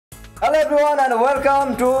Hello everyone and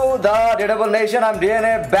welcome to the Dateable Nation. I'm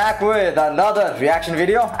DNA back with another reaction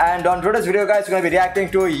video, and on today's video guys we're going to be reacting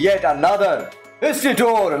to yet another history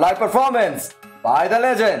tour live performance by the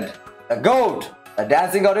legend, the GOAT, the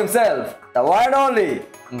dancing god himself, the one and only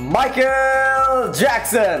Michael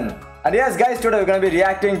Jackson. And yes guys, today we're going to be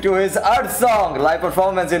reacting to his Earth Song live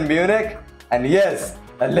performance in Munich. And yes,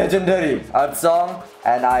 a legendary Earth Song,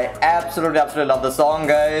 and I absolutely love the song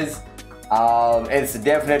guys. It's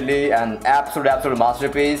definitely an absolute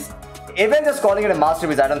masterpiece. Even just calling it a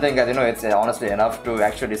masterpiece, I don't think it's honestly enough to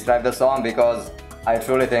actually describe the song, because I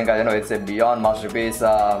truly think it's a beyond masterpiece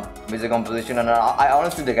music composition. And I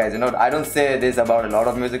honestly think guys, I don't say this about a lot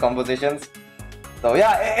of music compositions. So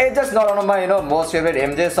yeah, it's just not one of my most favorite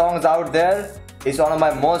MJ songs out there. It's one of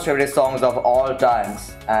my most favorite songs of all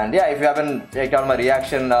times. And yeah, if you haven't checked out my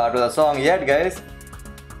reaction to the song yet guys,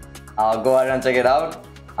 go ahead and check it out.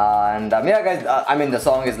 Yeah guys, I mean the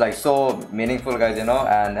song is like so meaningful guys,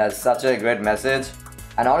 and has such a great message.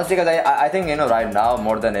 And honestly guys, I think right now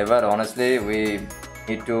more than ever, honestly, we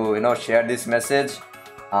need to share this message,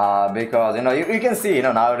 because you can see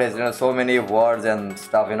nowadays so many wars and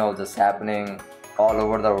stuff just happening all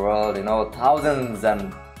over the world, thousands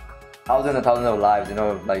and thousands of lives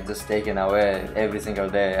like just taken away every single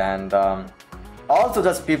day. And also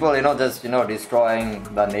just people just destroying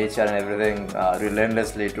the nature and everything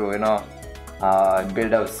relentlessly to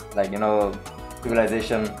build up like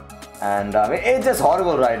civilization. And it's just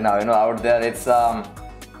horrible right now out there. It's a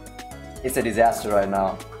disaster right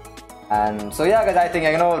now. And so yeah guys, I think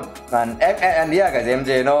and yeah guys,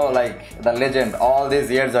 MJ like the legend all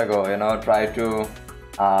these years ago tried to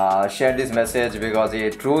share this message, because he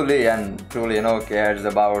truly cares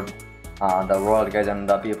about the world guys and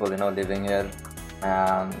the people living here.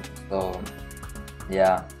 So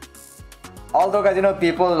yeah, although guys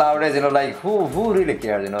people nowadays like who really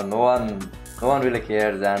cares, no one really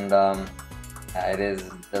cares. And yeah, it is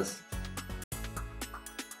just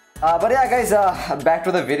but yeah guys, back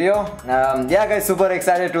to the video. Yeah guys, super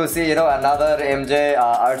excited to see another MJ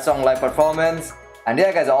Earth Song live performance, and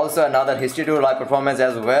yeah guys, also another history tour live performance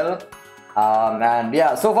as well. And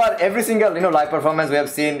yeah, so far every single live performance we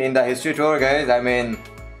have seen in the history tour guys, I mean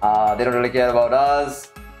they don't really care about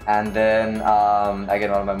us. And then again,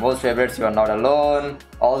 one of my most favorites, You Are Not Alone,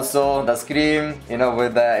 also the Scream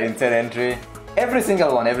with the insane entry, every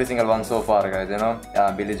single one so far guys,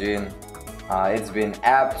 Billie Jean. It's been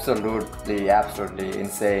absolutely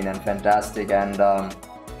insane and fantastic, and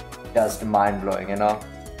just mind-blowing,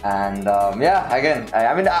 And yeah, again,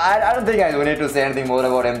 I mean I don't think guys we need to say anything more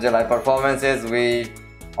about MJ live performances. We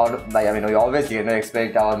always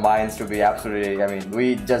expect our minds to be absolutely,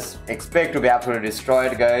 we just expect to be absolutely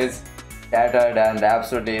destroyed guys, shattered and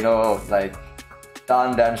absolutely like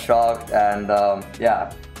stunned and shocked. And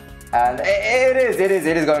yeah, and it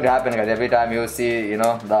is going to happen guys. Every time you see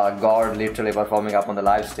the god literally performing up on the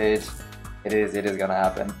live stage, it is gonna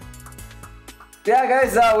happen. Yeah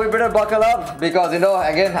guys, we better buckle up, because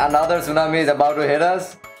again another tsunami is about to hit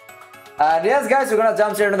us. And yes guys, we're gonna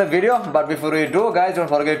jump straight into the video, but before we do guys, don't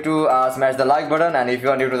forget to smash the like button. And if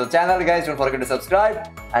you are new to the channel guys, don't forget to subscribe.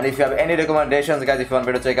 And if you have any recommendations guys, if you want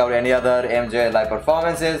me to check out any other MJ live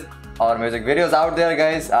performances or music videos out there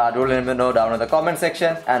guys, do let me know down in the comment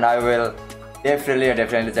section, and I will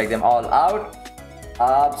definitely check them all out.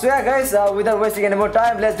 So yeah guys, without wasting any more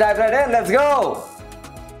time, let's dive right in. Let's go!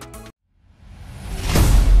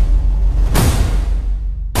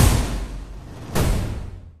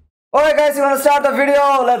 Alright guys, we're gonna start the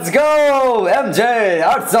video. Let's go! MJ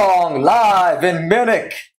Earth Song live in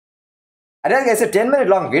Munich. And then guys, it's a 10-minute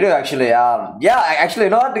long video actually. Yeah, actually,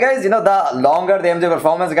 what guys, the longer the MJ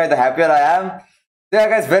performance guys, the happier I am. Yeah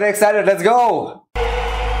guys, very excited. Let's go!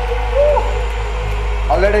 Woo.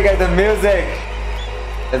 Already guys, the music.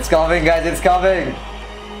 It's coming guys, it's coming.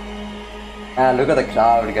 And look at the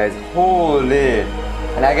crowd guys, holy.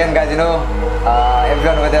 And again guys,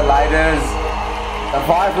 everyone with their lighters. The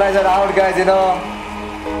fireflies are out guys,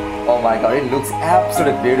 Oh my god, it looks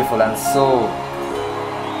absolutely beautiful. And so,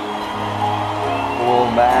 oh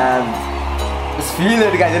man, just feel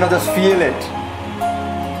it guys, just feel it.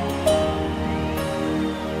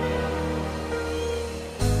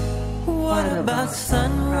 What about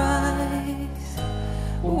sunrise?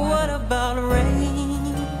 What about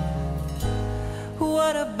rain?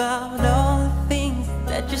 What about all the things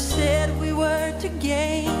that you said we were to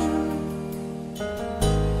gain?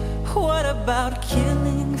 What about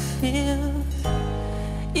killing fears?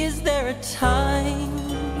 Is there a time?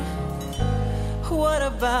 What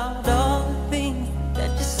about all the things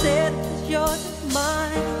that you said was yours and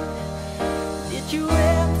mine? Did you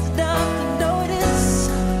ever stop to notice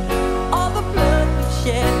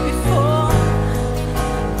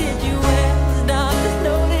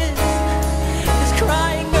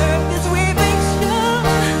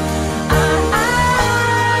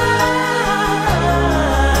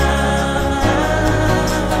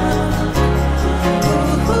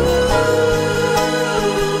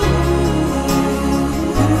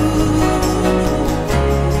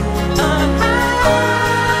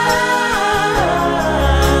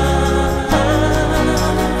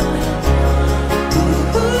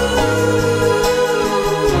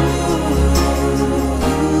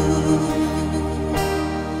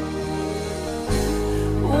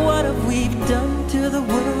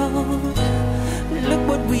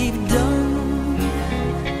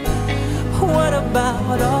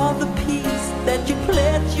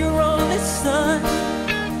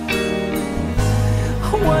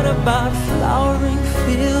about flowering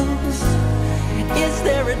fields? Is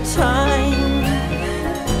there a time?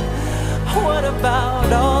 What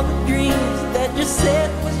about all the dreams that you said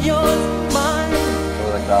was yours and mine?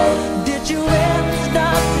 Did you ever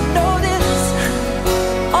stop to notice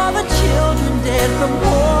all the children dead from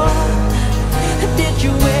war? Did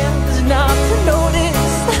you ever stop to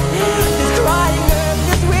notice this crying earth,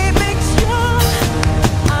 this weeping shore?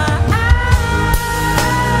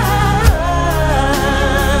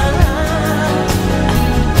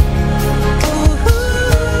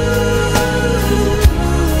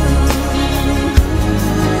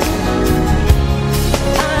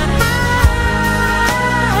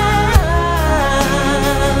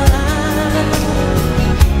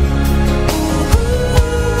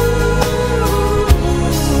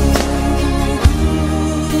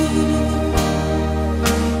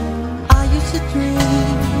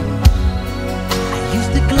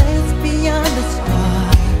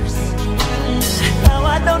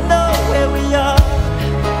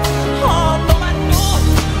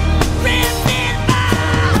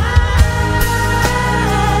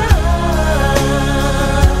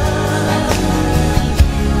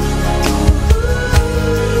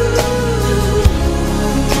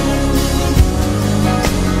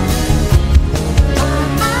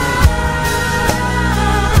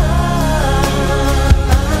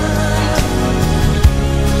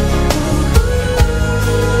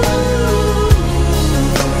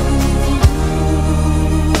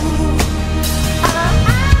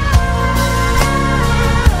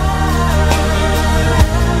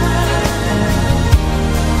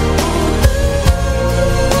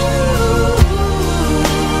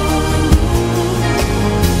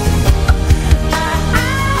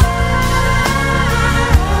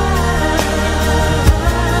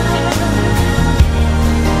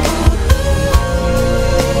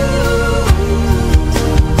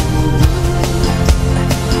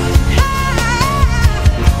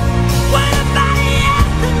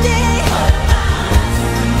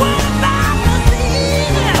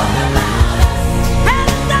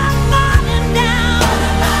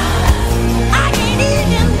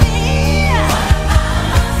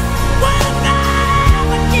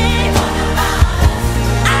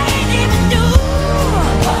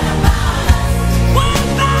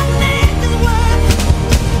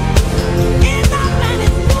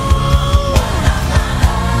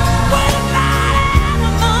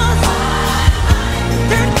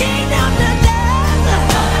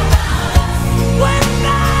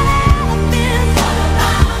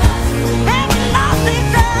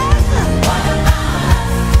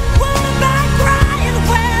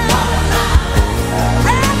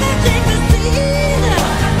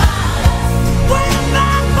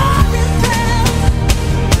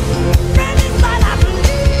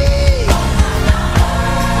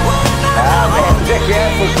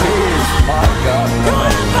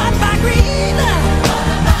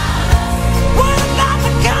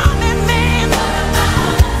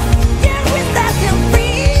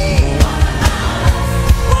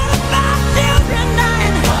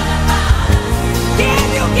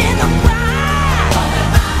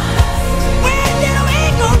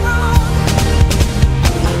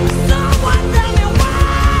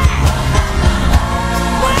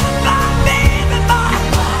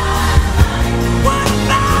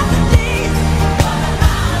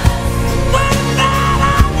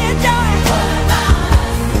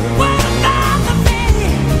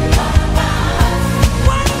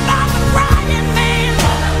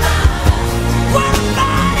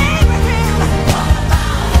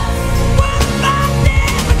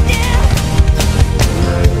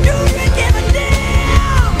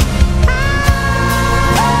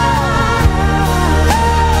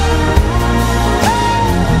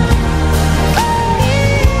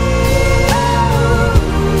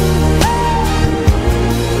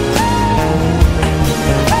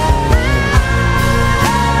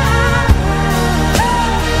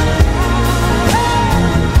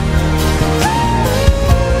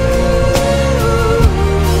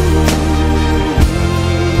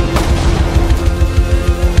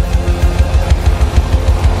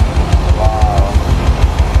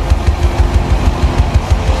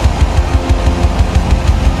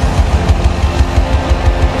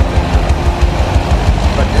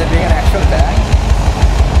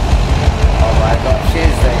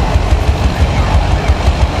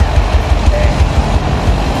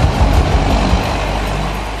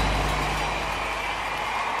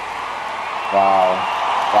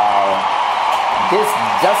 This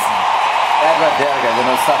just that right there, guys, you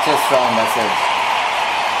know, such a strong message.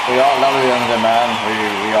 We all love you, younger man.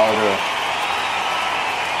 We all do.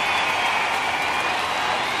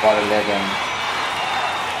 What a legend.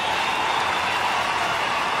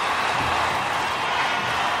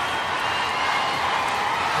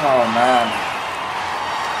 Oh man.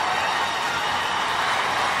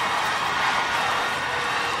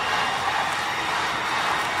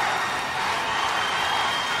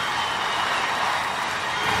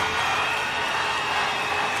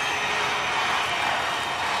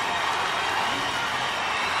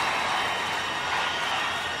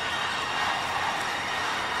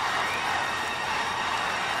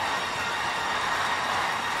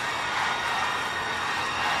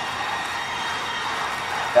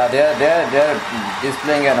 Yeah, they're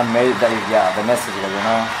displaying an amazing, yeah, the message,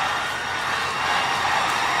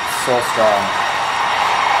 so strong.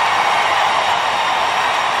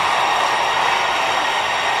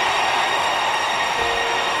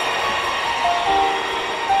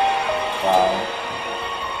 Wow.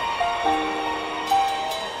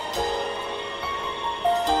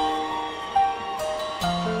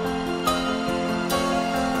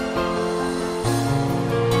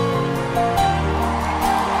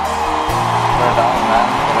 Put it down, man.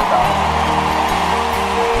 Put it down.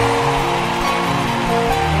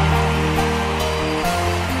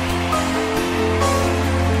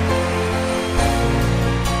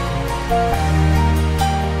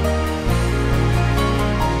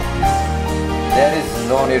 There is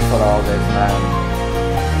no need for all this, man.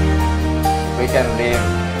 We can leave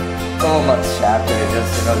so much chapter.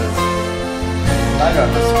 Just try to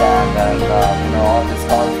understand and all these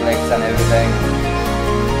conflicts and everything.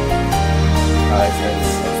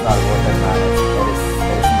 It's not worth it, man. It is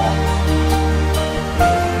not.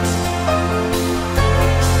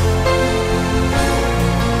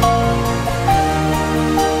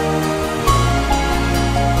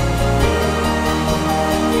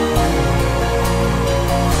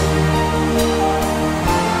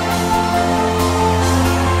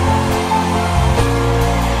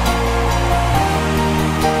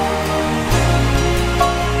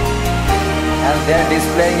 And they're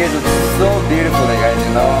displaying it so beautifully, guys,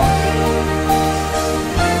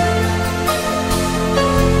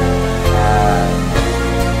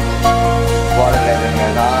 What a legend,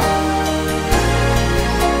 guys, huh?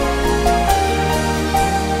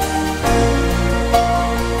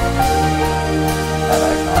 And I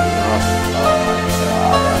can't trust. Oh my god.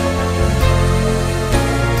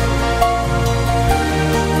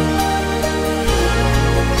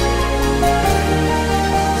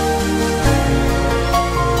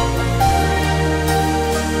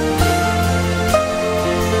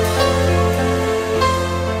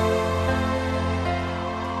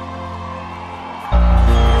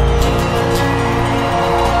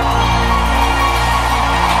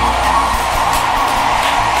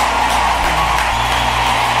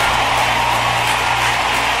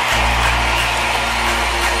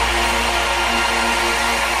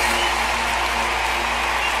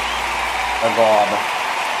 A god.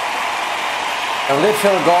 A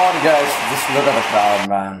literal god, guys. Just look at the crowd,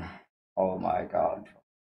 man. Oh my god.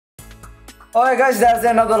 Alright guys, that's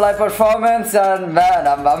another live performance, and man,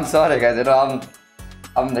 I'm sorry guys, I'm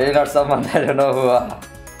really not someone that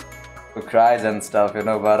who cries and stuff, but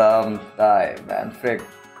man, frick.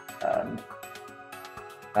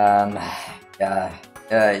 And yeah,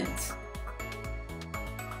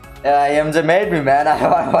 MJ made me, man.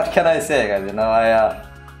 What can I say, guys?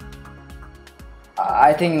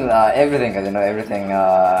 I think everything, guys, everything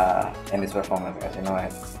in this performance, guys,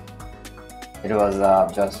 it was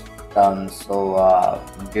just done so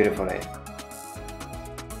beautifully.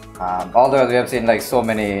 Although we have seen like so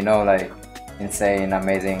many, insane,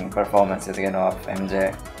 amazing performances, of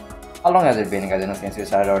MJ. How long has it been, guys, since we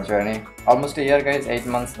started our journey? Almost a year, guys. 8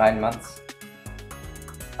 months, 9 months.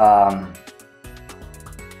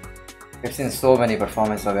 We've seen so many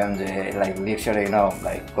performances of MJ, like literally,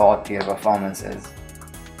 like god tier performances.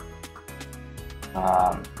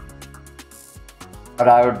 But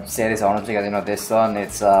I would say this honestly, guys, this one,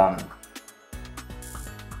 it's on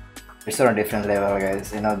a different level,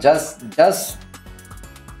 guys. Just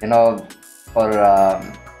for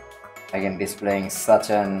again displaying such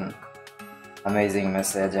an amazing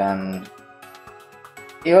message, and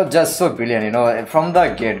it was just so brilliant, from the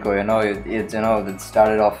get-go, it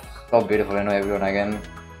started off so beautiful, everyone again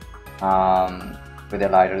with the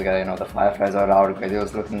lighters, guys, the fireflies are out, guys. It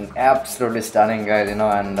was looking absolutely stunning, guys, and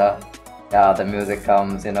yeah, the music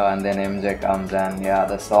comes, and then MJ comes, and yeah,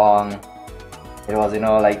 the song, it was,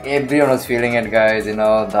 like everyone was feeling it, guys,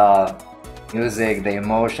 the music, the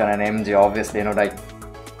emotion, and MJ obviously,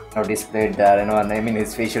 displayed that, and I mean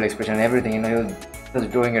his facial expression and everything, he was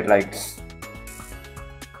doing it like,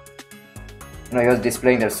 he was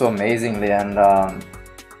displaying that so amazingly, and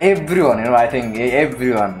everyone, I think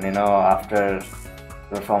everyone, after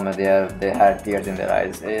the performance, they had tears in their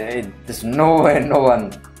eyes. Just no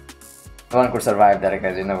one could survive that,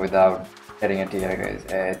 guys, without shedding a tear,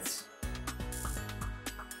 guys.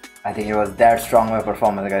 I think it was that strong of a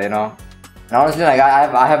performance, guys, And honestly, like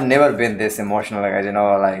I have never been this emotional, guys,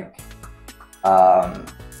 like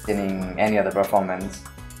in any other performance.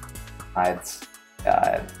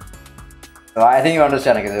 So I think you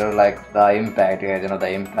understand, guys, like the impact, guys, the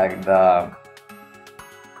impact,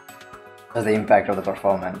 the impact of the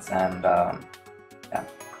performance, and yeah,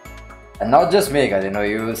 and not just me, guys.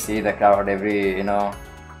 You see the crowd, every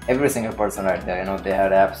single person right there. They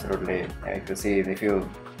had absolutely. If you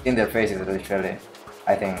in their faces, literally,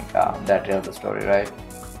 I think that tells the story, right?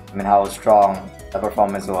 I mean, how strong the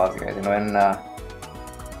performance was, guys. And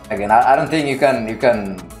again, I don't think you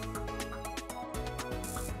can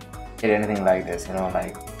get anything like this,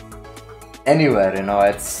 like anywhere.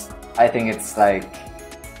 I think it's like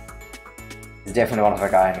it's definitely one of a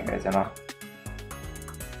kind, guys.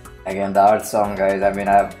 Again, the art song, guys. I mean,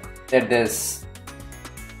 I've said this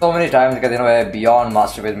so many times, because beyond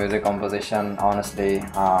masterpiece music composition, honestly,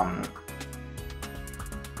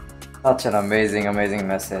 such an amazing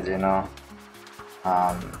message, and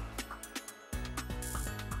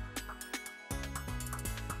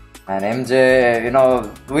MJ,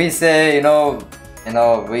 we say,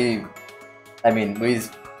 we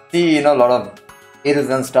see, a lot of heroes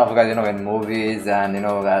and stuff, guys, in movies, and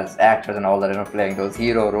as actors and all that, playing those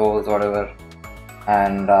hero roles, whatever.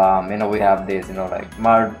 And we have these, like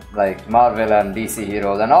Marvel and DC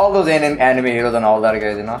heroes and all those anime heroes and all that,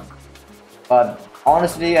 guys, But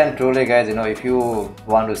honestly and truly, guys, if you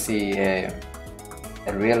want to see a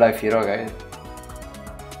real life hero, guys,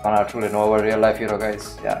 wanna truly know about real life hero,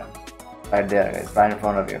 guys, yeah, right there, guys, right in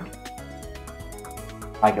front of you,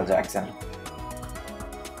 Michael Jackson.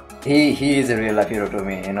 He is a real life hero to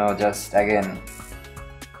me, just again,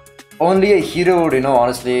 only a hero would,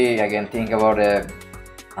 honestly, again, think about a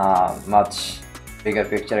much bigger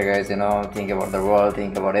picture, guys, think about the world,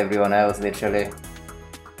 think about everyone else, literally.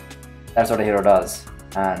 That's what a hero does.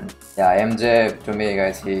 And yeah, MJ, to me,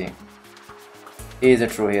 guys, he is a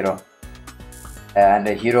true hero, and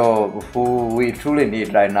a hero who we truly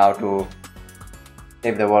need right now to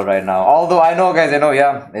save the world right now. Although I know, guys,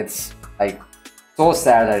 yeah, it's like so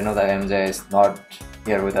sad that that MJ is not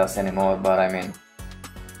here with us anymore, but I mean,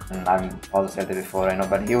 and I'm also said it before,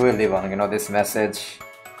 but he will live on, this message,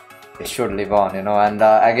 it should live on, and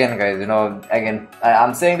again, guys, again,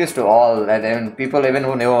 I'm saying this to all, and people even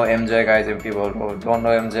who know MJ, guys, and people who don't know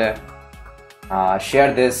MJ,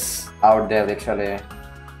 share this out there, literally.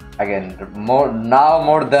 Again, more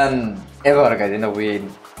than ever, guys,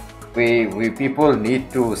 we people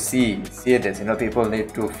need to see this, people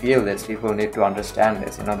need to feel this, people need to understand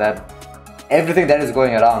this, that everything that is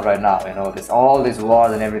going around right now, all these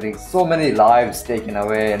wars and everything, so many lives taken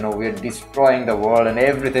away, we're destroying the world, and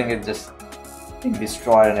everything is just being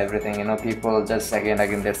destroyed, and everything, people just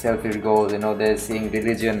again their selfish goals, they're seeing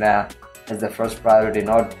religion as the first priority,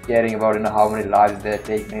 not caring about how many lives they're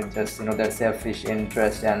taking, just their selfish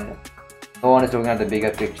interest, and no one is looking at the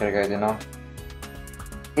bigger picture, guys.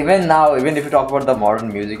 Even now, even if you talk about the modern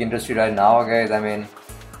music industry right now, guys, I mean,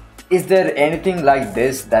 is there anything like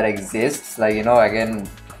this that exists? Like, again,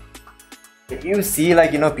 you see,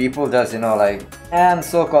 like, people just, like, and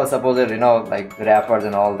so-called supposed, like rappers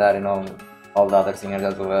and all that, all the other singers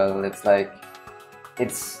as well. It's like,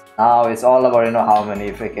 it's all about,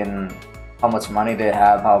 how much money they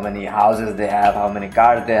have, how many houses they have, how many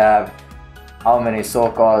cars they have, how many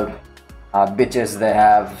so-called bitches they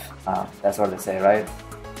have. That's what they say, right?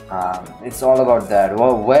 It's all about that.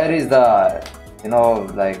 Well, where is the,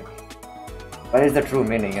 like, where is the true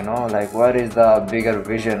meaning, like, where is the bigger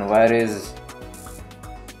vision, where is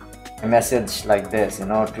a message like this,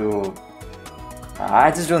 to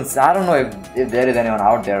I don't know if there is anyone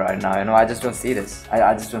out there right now, I just don't see this,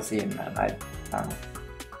 I just don't see it, man.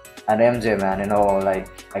 And MJ, man, like,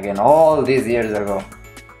 again, all these years ago,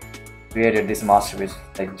 created this masterpiece,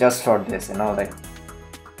 like, just for this, like,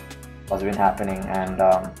 what's been happening. And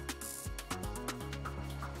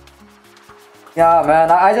yeah, man,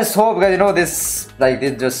 I just hope, guys, this, like,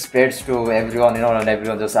 this just spreads to everyone, and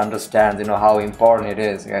everyone just understands, how important it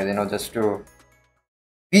is, guys, just to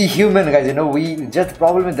be human, guys. We just,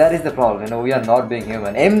 problem, that is the problem, we are not being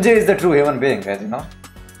human. MJ is the true human being, guys,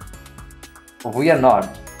 we are not.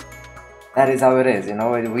 That is how it is,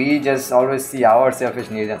 we just always see our selfish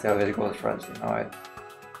needs and selfish goals first, I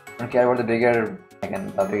don't care about the bigger,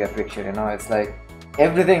 again, the bigger picture, it's like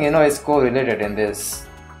everything, is correlated in this,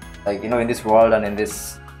 like, in this world and in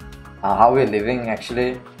this how we're living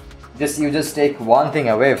actually. You just take one thing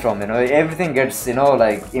away from, everything gets,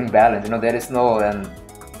 like imbalanced. There is no and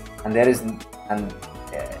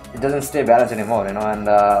it doesn't stay balanced anymore, and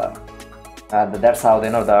that's how the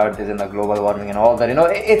Earth is in the global warming and all that.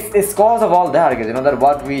 It's cause of all that, guys. That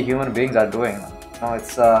what we human beings are doing.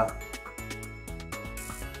 It's oh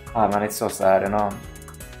man, it's so sad.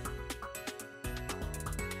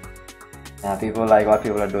 Yeah, people like what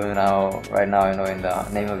people are doing right now, in the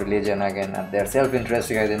name of religion again, and their self-interest,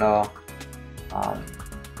 guys.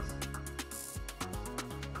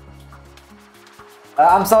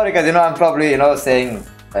 I'm sorry, guys. I'm probably, saying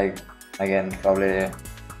like again, probably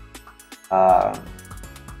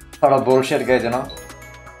sort of bullshit, guys.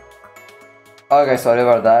 Okay, sorry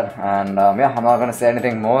about that, and yeah, I'm not gonna say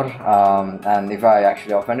anything more. And if I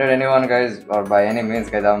actually offended anyone, guys, or by any means,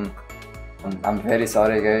 guys, I'm very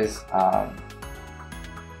sorry, guys.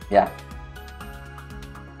 Yeah.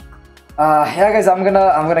 Yeah, guys, I'm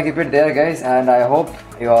gonna keep it there, guys, and I hope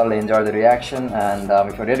you all enjoyed the reaction. And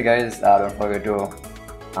if you did, guys, don't forget to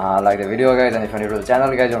like the video, guys, and if you're new to the channel,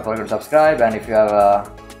 guys, don't forget to subscribe. And if you have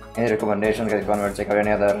any recommendations, guys, if you want to check out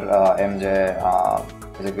any other MJ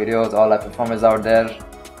music videos, all live performances out there,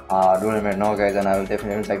 do let me know, guys, and I will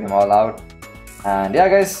definitely check them all out. And yeah,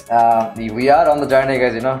 guys, we are on the journey,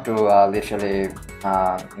 guys, to literally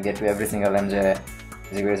get to every single MJ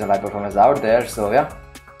music videos and live performance out there. So yeah,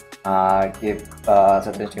 keep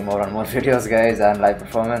submitting more and more videos, guys, and live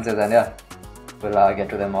performances, and yeah, we'll get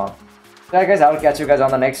to them all. So yeah, guys, I'll catch you guys on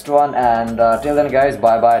the next one, and till then, guys,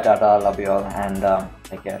 bye bye, tata, love you all, and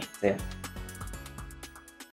take care, see ya.